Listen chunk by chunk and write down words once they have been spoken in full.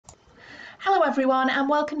Hello everyone and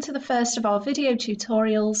welcome to the first of our video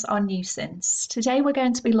tutorials on nuisance. Today we're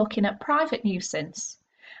going to be looking at private nuisance,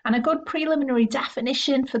 and a good preliminary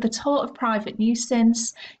definition for the tort of private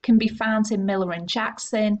nuisance can be found in Miller and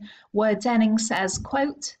Jackson, where Denning says,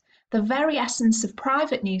 quote, "The very essence of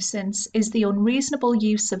private nuisance is the unreasonable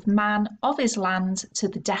use of man of his land to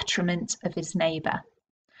the detriment of his neighbour."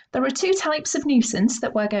 There are two types of nuisance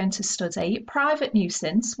that we're going to study. Private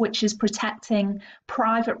nuisance, which is protecting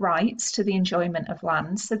private rights to the enjoyment of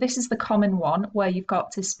land. So this is the common one where you've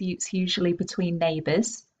got disputes usually between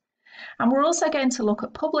neighbours. And we're also going to look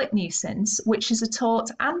at public nuisance, which is a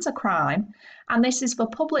tort and a crime. And this is for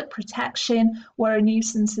public protection where a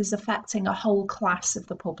nuisance is affecting a whole class of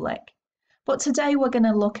the public. But today we're going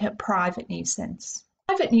to look at private nuisance.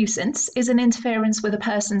 Private nuisance is an interference with a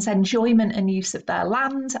person's enjoyment and use of their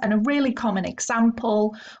land, and a really common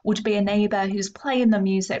example would be a neighbour who's playing the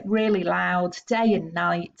music really loud day and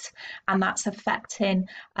night, and that's affecting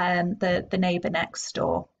the neighbour next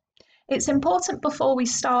door. It's important before we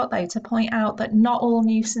start though to point out that not all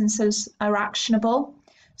nuisances are actionable.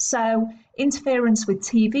 So interference with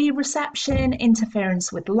TV reception,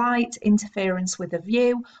 interference with light, interference with a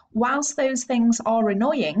view, whilst those things are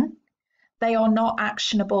annoying, they are not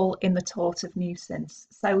actionable in the tort of nuisance.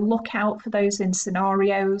 So look out for those in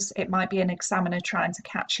scenarios. It might be an examiner trying to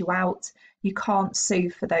catch you out. You can't sue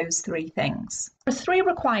for those three things. There are three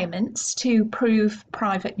requirements to prove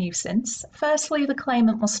private nuisance. Firstly, the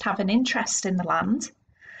claimant must have an interest in the land.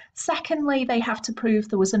 Secondly, they have to prove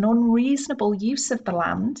there was an unreasonable use of the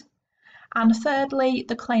land. And thirdly,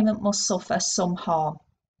 the claimant must suffer some harm.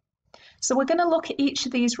 So we're going to look at each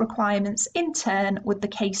of these requirements in turn with the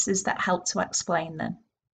cases that help to explain them.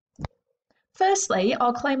 Firstly,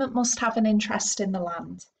 our claimant must have an interest in the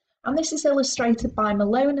land. And this is illustrated by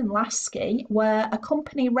Malone and Lasky, where a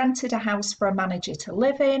company rented a house for a manager to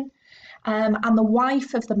live in, and the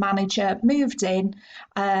wife of the manager moved in,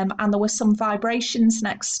 and there were some vibrations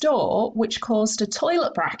next door which caused a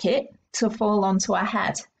toilet bracket to fall onto her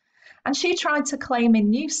head. And she tried to claim a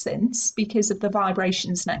nuisance because of the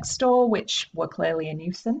vibrations next door, which were clearly a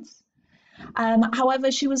nuisance. However,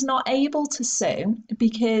 she was not able to sue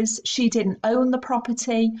because she didn't own the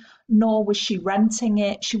property, nor was she renting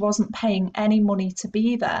it. She wasn't paying any money to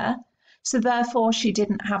be there. So therefore, she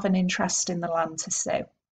didn't have an interest in the land to sue.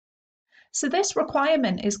 So this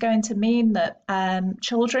requirement is going to mean that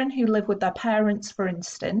children who live with their parents, for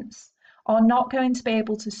instance, are not going to be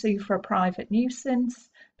able to sue for a private nuisance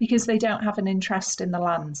because they don't have an interest in the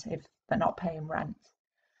land if they're not paying rent.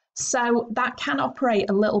 So that can operate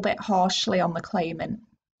a little bit harshly on the claimant.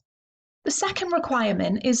 The second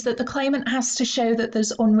requirement is that the claimant has to show that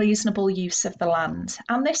there's unreasonable use of the land.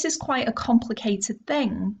 And this is quite a complicated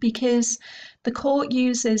thing because the court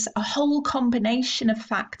uses a whole combination of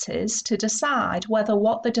factors to decide whether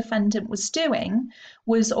what the defendant was doing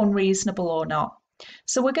was unreasonable or not.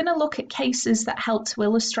 So we're going to look at cases that help to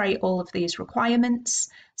illustrate all of these requirements: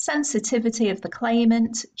 sensitivity of the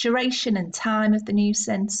claimant, duration and time of the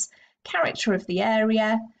nuisance, character of the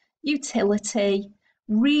area, utility,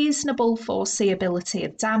 reasonable foreseeability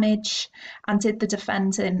of damage, and did the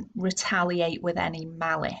defendant retaliate with any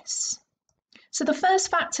malice. So the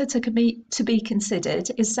first factor to be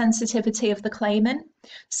considered is sensitivity of the claimant.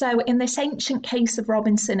 So in this ancient case of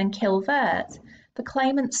Robinson and Kilvert, the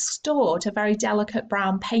claimant stored a very delicate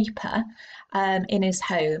brown paper in his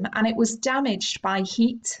home, and it was damaged by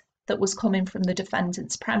heat that was coming from the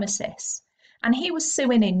defendant's premises. And he was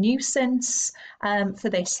suing in nuisance for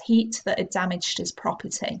this heat that had damaged his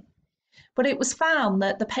property. But it was found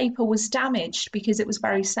that the paper was damaged because it was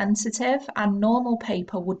very sensitive and normal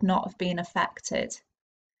paper would not have been affected.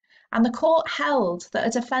 And the court held that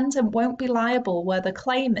a defendant won't be liable where the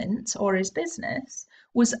claimant or his business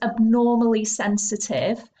was abnormally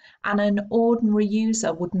sensitive and an ordinary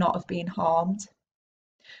user would not have been harmed.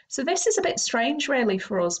 So this is a bit strange really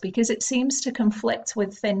for us because it seems to conflict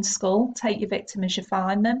with thin skull, take your victim as you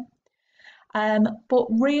find them. But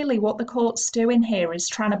really what the court's doing here is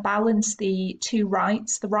trying to balance the two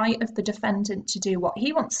rights, the right of the defendant to do what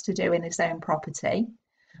he wants to do in his own property,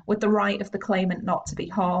 with the right of the claimant not to be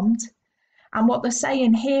harmed. And what they're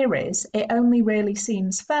saying here is it only really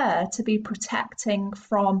seems fair to be protecting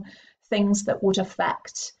from things that would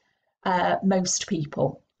affect most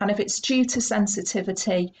people. And if it's due to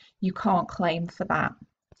sensitivity, you can't claim for that.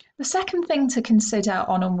 The second thing to consider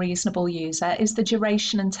on unreasonable user is the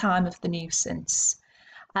duration and time of the nuisance.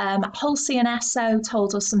 Halsey and Esso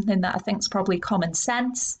told us something that I think is probably common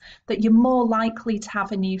sense, that you're more likely to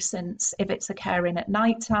have a nuisance if it's occurring at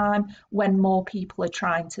night time when more people are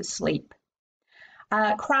trying to sleep.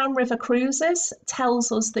 Crown River Cruises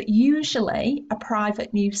tells us that usually a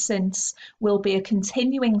private nuisance will be a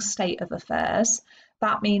continuing state of affairs.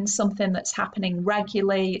 That means something that's happening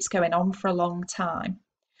regularly, it's going on for a long time.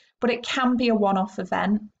 But it can be a one-off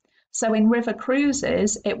event. So in River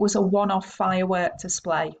Cruises, it was a one-off firework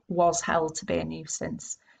display was held to be a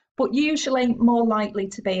nuisance, but usually more likely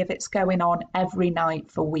to be if it's going on every night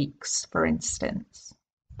for weeks, for instance.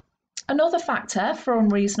 Another factor for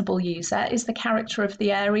unreasonable user is the character of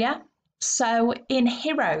the area. So in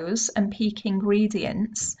Heroes and Peak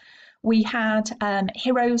Ingredients, we had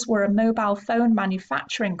Heroes were a mobile phone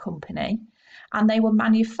manufacturing company, and they were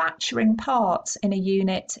manufacturing parts in a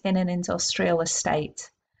unit in an industrial estate.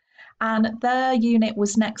 And their unit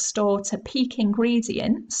was next door to Peak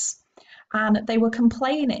Ingredients, and they were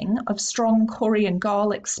complaining of strong curry and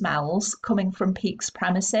garlic smells coming from Peak's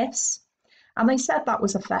premises. And they said that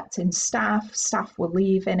was affecting staff were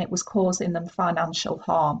leaving, it was causing them financial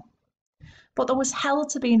harm. But there was held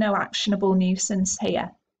to be no actionable nuisance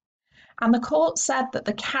here. And the court said that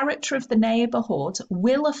the character of the neighbourhood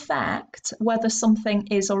will affect whether something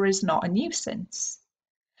is or is not a nuisance.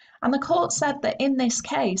 And the court said that in this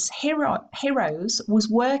case, Heroes was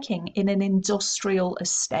working in an industrial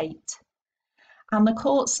estate. And the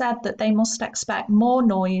court said that they must expect more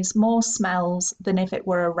noise, more smells than if it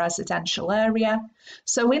were a residential area.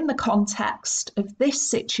 So in the context of this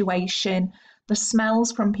situation, the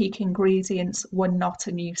smells from Peak Ingredients were not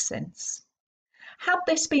a nuisance. Had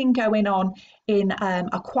this been going on in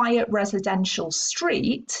a quiet residential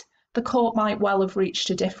street, the court might well have reached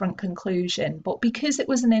a different conclusion, but because it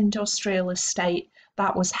was an industrial estate,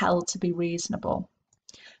 that was held to be reasonable.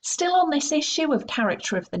 Still on this issue of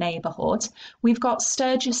character of the neighbourhood, we've got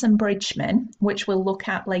Sturgis and Bridgman, which we'll look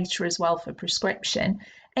at later as well for prescription.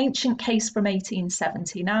 Ancient case from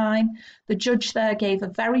 1879. The judge there gave a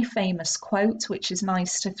very famous quote, which is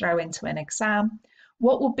nice to throw into an exam.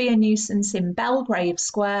 What would be a nuisance in Belgrave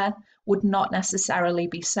Square would not necessarily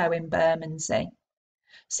be so in Bermondsey.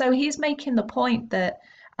 So he's making the point that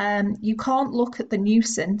you can't look at the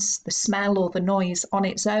nuisance, the smell or the noise on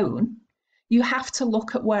its own. You have to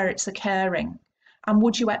look at where it's occurring. And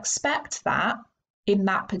would you expect that in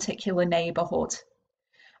that particular neighbourhood?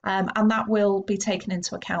 And that will be taken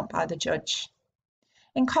into account by the judge.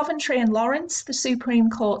 In Coventry and Lawrence, the Supreme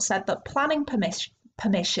Court said that planning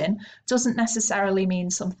permission doesn't necessarily mean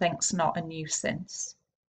something's not a nuisance.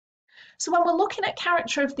 So when we're looking at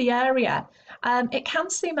character of the area, it can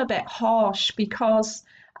seem a bit harsh because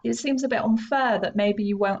it seems a bit unfair that maybe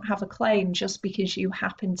you won't have a claim just because you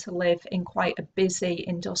happen to live in quite a busy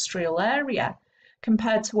industrial area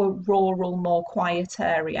compared to a rural, more quiet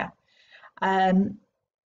area.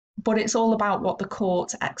 But it's all about what the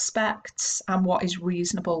court expects and what is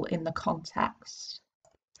reasonable in the context.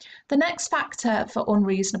 The next factor for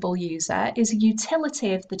unreasonable user is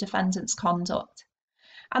utility of the defendant's conduct.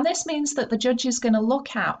 And this means that the judge is going to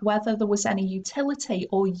look at whether there was any utility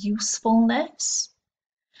or usefulness.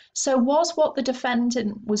 So was what the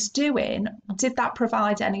defendant was doing, did that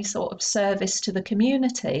provide any sort of service to the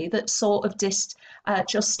community that sort of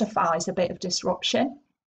justifies a bit of disruption?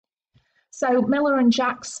 So Miller and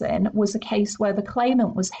Jackson was a case where the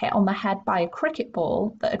claimant was hit on the head by a cricket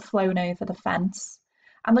ball that had flown over the fence,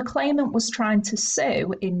 and the claimant was trying to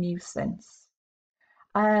sue in nuisance.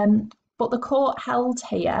 But the court held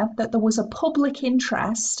here that there was a public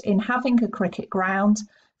interest in having a cricket ground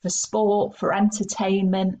for sport, for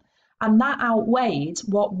entertainment, and that outweighed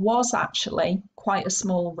what was actually quite a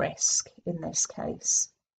small risk in this case.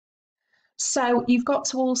 So you've got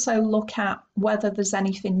to also look at whether there's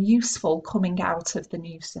anything useful coming out of the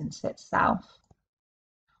nuisance itself.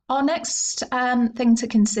 Our next thing to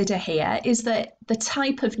consider here is that the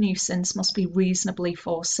type of nuisance must be reasonably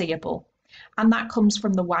foreseeable. And that comes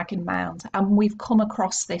from the wagon mound, and we've come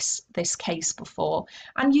across this case before.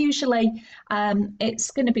 And usually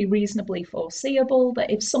it's going to be reasonably foreseeable that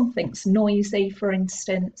if something's noisy, for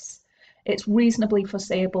instance, it's reasonably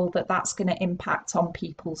foreseeable that that's going to impact on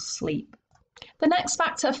people's sleep. The next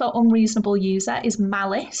factor for unreasonable user is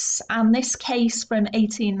malice, and this case from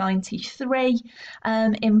 1893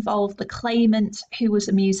 involved the claimant who was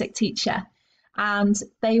a music teacher, and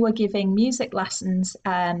they were giving music lessons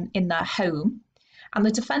in their home, and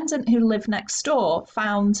the defendant who lived next door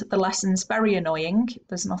found the lessons very annoying.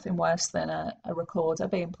 There's nothing worse than a recorder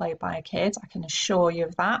being played by a kid, I can assure you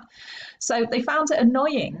of that. So they found it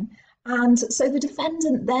annoying, and so the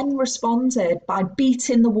defendant then responded by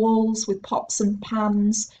beating the walls with pots and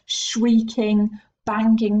pans, shrieking,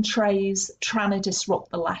 banging trays, trying to disrupt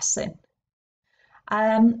the lesson.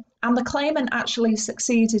 And the claimant actually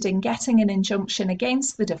succeeded in getting an injunction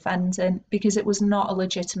against the defendant because it was not a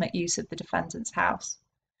legitimate use of the defendant's house.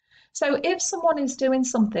 So if someone is doing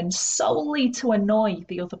something solely to annoy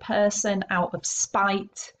the other person out of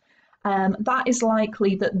spite, that is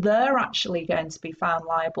likely that they're actually going to be found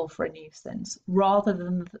liable for a nuisance rather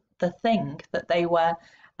than the thing that they were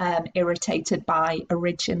irritated by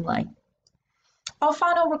originally. Our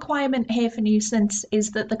final requirement here for nuisance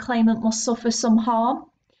is that the claimant must suffer some harm.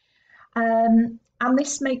 And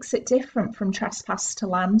this makes it different from trespass to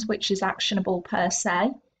land, which is actionable per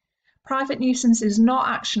se. Private nuisance is not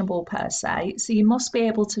actionable per se, so you must be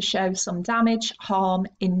able to show some damage, harm,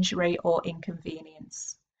 injury, or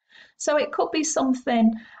inconvenience. So it could be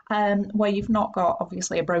something where you've not got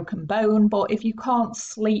obviously a broken bone, but if you can't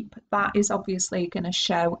sleep, that is obviously going to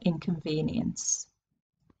show inconvenience.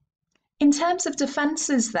 In terms of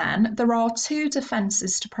defences then, there are two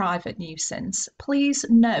defences to private nuisance. Please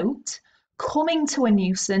note, coming to a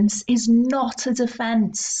nuisance is not a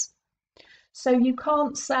defence. So you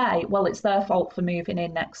can't say, well, it's their fault for moving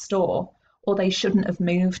in next door, or they shouldn't have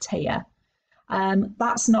moved here.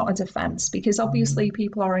 That's not a defence because obviously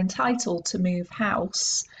people are entitled to move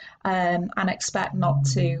house and expect not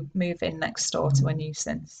to move in next door to a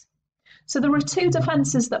nuisance. So there are two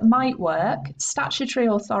defences that might work: statutory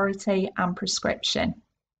authority and prescription.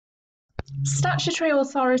 Statutory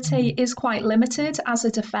authority is quite limited as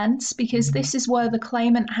a defence because this is where the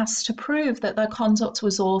claimant has to prove that their conduct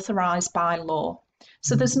was authorised by law.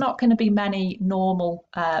 So there's not going to be many normal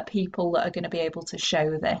people that are going to be able to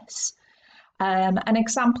show this. An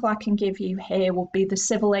example I can give you here would be the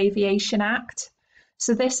Civil Aviation Act.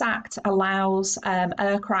 So this act allows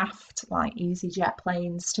aircraft like EasyJet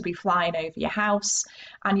planes to be flying over your house,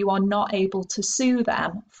 and you are not able to sue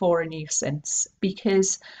them for a nuisance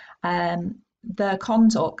because their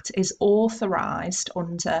conduct is authorised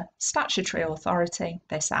under statutory authority,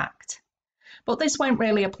 this act. But this won't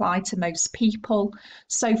really apply to most people.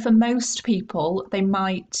 So for most people, they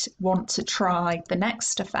might want to try the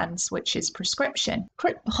next offence, which is prescription.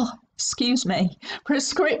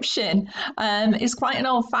 Prescription is quite an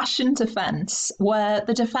old-fashioned offence where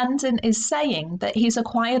the defendant is saying that he's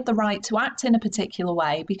acquired the right to act in a particular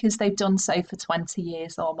way because they've done so for 20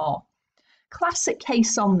 years or more. Classic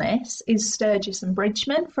case on this is Sturgis and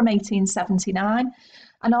Bridgman from 1879.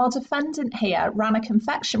 And our defendant here ran a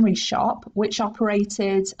confectionery shop which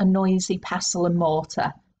operated a noisy pestle and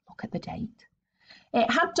mortar. Look at the date.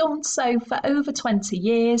 It had done so for over 20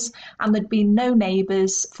 years and there'd been no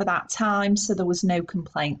neighbours for that time, so there was no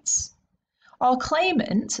complaints. Our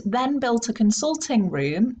claimant then built a consulting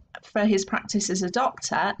room for his practice as a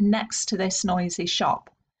doctor next to this noisy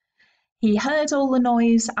shop. He heard all the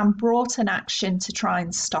noise and brought an action to try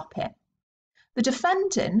and stop it. The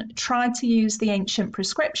defendant tried to use the Ancient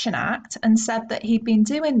Prescription Act and said that he'd been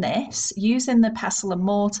doing this using the pestle and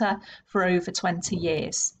mortar for over 20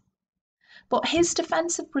 years. But his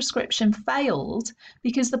defence of prescription failed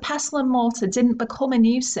because the pestle and mortar didn't become a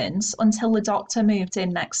nuisance until the doctor moved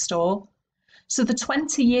in next door. So the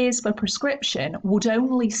 20 years for prescription would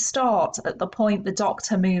only start at the point the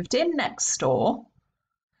doctor moved in next door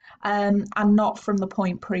and not from the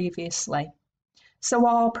point previously. So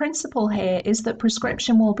our principle here is that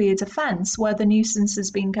prescription will be a defence where the nuisance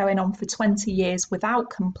has been going on for 20 years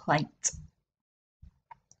without complaint.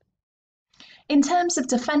 In terms of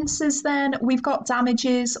defences then, we've got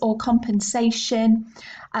damages or compensation.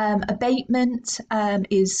 Abatement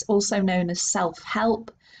is also known as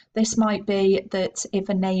self-help. This might be that if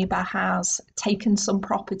a neighbour has taken some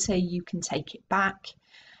property, you can take it back.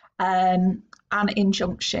 And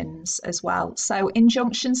injunctions as well. So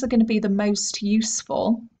injunctions are going to be the most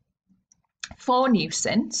useful for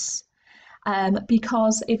nuisance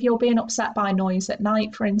because if you're being upset by noise at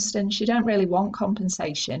night, for instance, you don't really want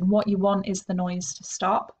compensation. What you want is the noise to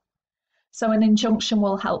stop. So an injunction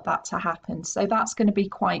will help that to happen. So that's going to be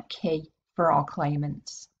quite key for our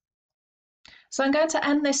claimants. So I'm going to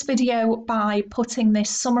end this video by putting this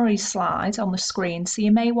summary slide on the screen. So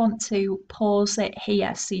you may want to pause it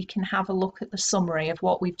here so you can have a look at the summary of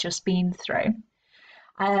what we've just been through.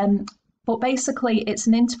 But basically it's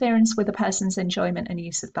an interference with a person's enjoyment and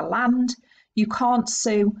use of the land. You can't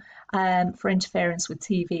sue for interference with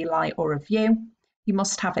TV, light or a view. You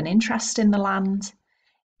must have an interest in the land.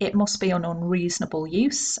 It must be an unreasonable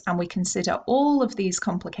use, and we consider all of these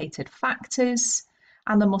complicated factors.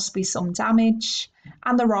 And there must be some damage,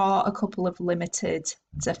 and there are a couple of limited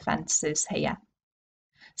defences here.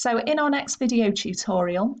 So in our next video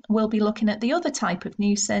tutorial, we'll be looking at the other type of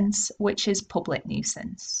nuisance, which is public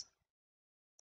nuisance.